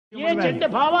ఏ చెడ్డ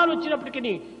భావాలు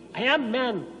వచ్చినప్పటికీ I am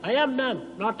man,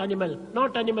 not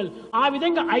animal. ఆ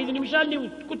విధంగా 5 నిమిషాలు నీవు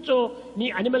కూర్చో, నీ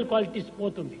అనిమల్ క్వాలిటీస్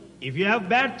పోతుంది. If you have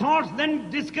bad thoughts, then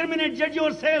discriminate, judge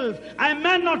yourself. I am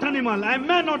man, not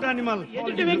animal.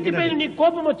 ఎదుటి వ్యక్తి పైన నీ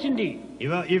కోపం వచ్చింది,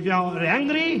 If you are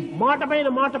angry, మాట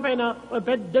పైన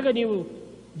పెద్దగా నీవు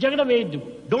జగడ వేయద్దు.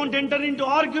 don't enter into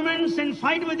arguments and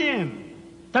fight with him.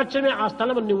 తక్షణమే ఆ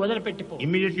స్థలం నువ్వు వదిలిపెట్టిపో.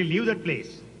 Immediately leave that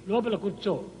place. లోపల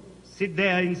కూర్చో. Sit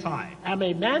there inside. Am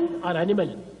I man or animal?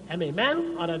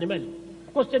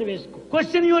 Question వేసుకో.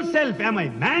 Question yourself, am I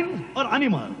man or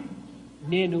animal?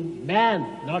 నేను man,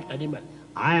 not animal.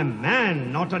 I am man,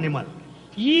 not animal.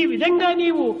 ఈ విధంగా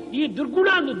నీవు ఈ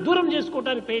దుర్గుణాన్ని దూరం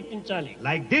చేసుకోవడానికి ప్రయత్నించాలి.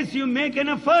 Like this you make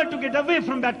an effort to get away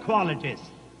from bad qualities.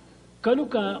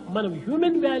 కనుక మనం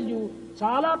హ్యూమన్ వాల్యూ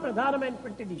చాలా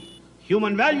ప్రధానమైనటువంటిది.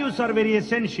 Human values are very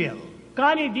essential.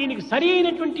 కానీ దీనికి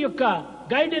సరైనటువంటి యొక్క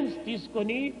గైడెన్స్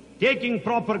తీసుకొని, Taking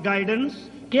proper guidance,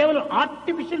 కేవలం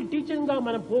ఆర్టిఫిషియల్ టీచింగ్ గా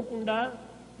మనం పోకుండా,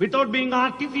 without being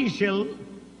artificial,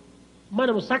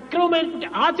 మనం సక్రమమైనటువంటి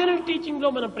ఆచరణ టీచింగ్ లో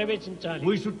మనం ప్రవేశించాలి.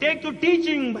 we should take to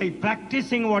teaching by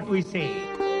practicing what we say.